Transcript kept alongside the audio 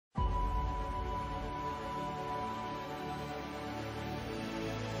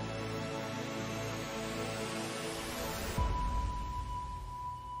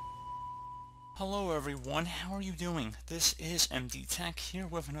Hello everyone, how are you doing? This is MD Tech here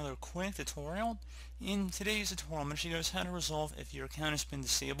with another quick tutorial. In today's tutorial, I'm going to show you guys how to resolve if your account has been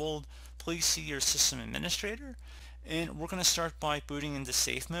disabled. Please see your system administrator. And we're going to start by booting into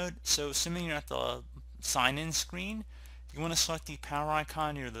safe mode. So assuming you're at the sign-in screen, you want to select the power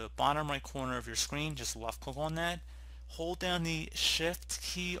icon near the bottom right corner of your screen. Just left click on that. Hold down the shift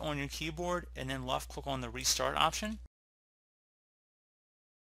key on your keyboard and then left click on the restart option.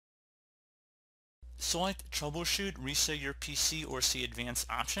 Select Troubleshoot, Reset Your PC, or see Advanced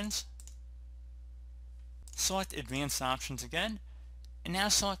Options. Select Advanced Options again, and now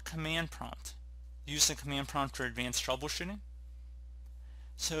select Command Prompt. Use the command prompt for advanced troubleshooting.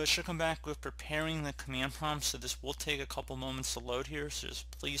 So it should come back with preparing the command prompt, so this will take a couple moments to load here, so just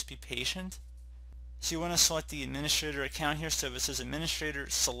please be patient. So you want to select the administrator account here. So if it says administrator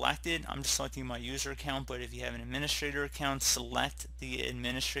selected, I'm just selecting my user account, but if you have an administrator account, select the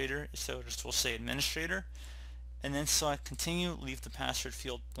administrator. So just will say administrator, and then select continue, leave the password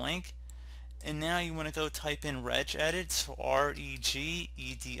field blank. And now you want to go type in regedit, so R-E-G-E-D-I-T.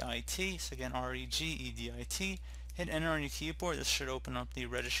 So again, R-E-G-E-D-I-T. Hit enter on your keyboard. This should open up the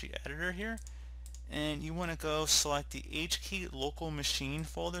registry editor here. And you want to go select the HKey local machine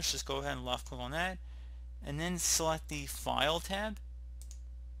folder. So just go ahead and left click on that. And then select the File tab.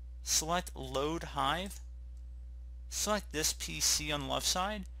 Select Load Hive. Select this PC on the left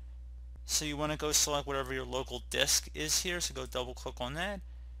side. So you want to go select whatever your local disk is here. So go double click on that.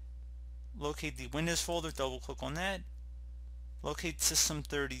 Locate the Windows folder, double click on that. Locate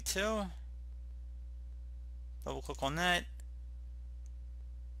System32. Double click on that.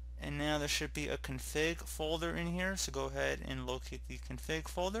 And now there should be a config folder in here. So go ahead and locate the config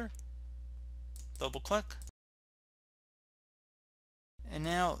folder. Double click. And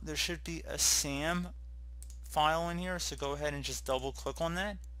now there should be a SAM file in here. So go ahead and just double click on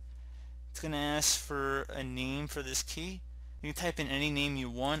that. It's going to ask for a name for this key. You can type in any name you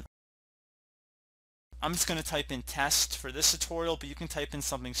want. I'm just going to type in test for this tutorial, but you can type in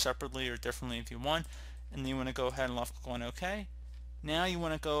something separately or differently if you want. And then you want to go ahead and left click on OK. Now you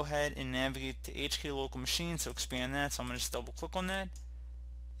want to go ahead and navigate to HK local machine, so expand that. So I'm going to just double click on that.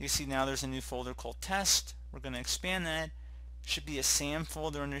 You see now there's a new folder called test. We're going to expand that. Should be a SAM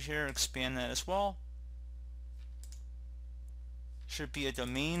folder under here. Expand that as well. Should be a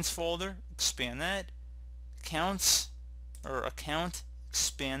domains folder. Expand that. Accounts or account.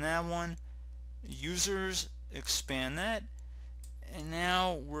 Expand that one. Users, expand that. And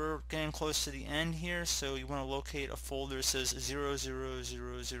now we're getting close to the end here, so you want to locate a folder that says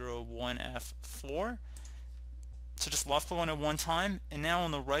 00001F4. So just left click on it one time, and now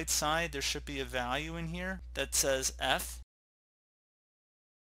on the right side there should be a value in here that says F.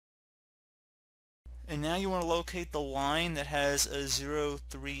 And now you want to locate the line that has a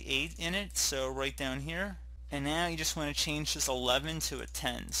 038 in it, so right down here. And now you just want to change this 11 to a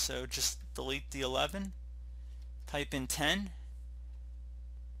 10, so just delete the 11, type in 10.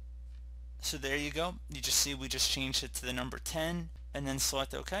 So there you go. You just see we just changed it to the number 10, and then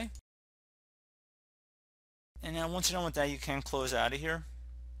select OK. And now once you're done with that, you can close out of here.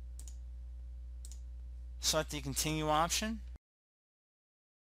 Select the continue option.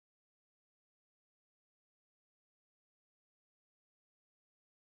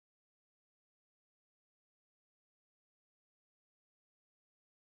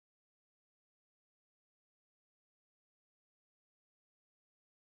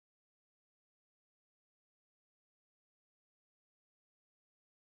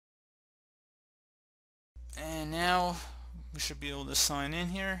 And now we should be able to sign in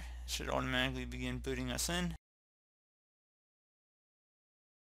here. It should automatically begin booting us in.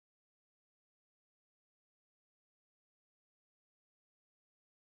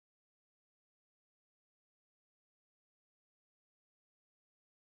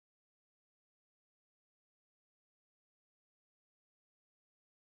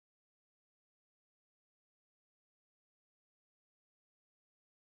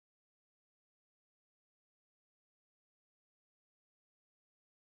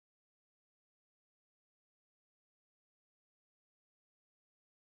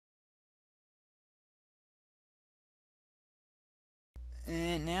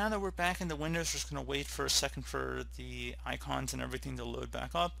 And now that we're back into Windows, we're just going to wait for a second for the icons and everything to load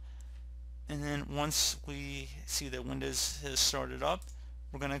back up. And then once we see that Windows has started up,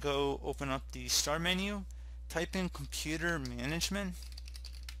 we're going to go open up the Start menu, type in Computer Management.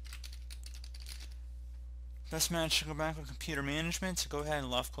 Best match to go back with Computer Management, so go ahead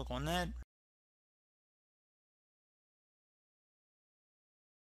and left click on that.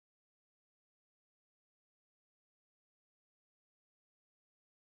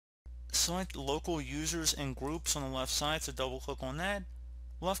 select local users and groups on the left side, so double click on that.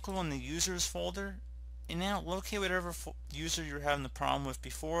 Left click on the users folder, and now locate whatever user you're having the problem with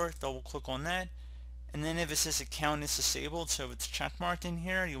before, double click on that. And then if it says account is disabled, so if it's checkmarked in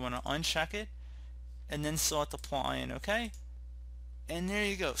here, you want to uncheck it and then select apply and OK. And there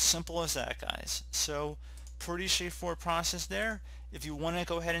you go, simple as that, guys. So pretty straightforward process there. If you want to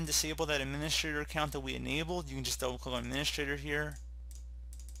go ahead and disable that administrator account that we enabled, you can just double click on administrator here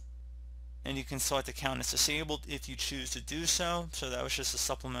and you can select account is disabled if you choose to do so. So that was just a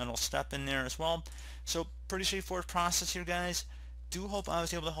supplemental step in there as well. So pretty straightforward process here, guys. Do hope I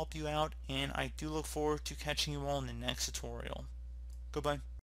was able to help you out, and I do look forward to catching you all in the next tutorial. Goodbye.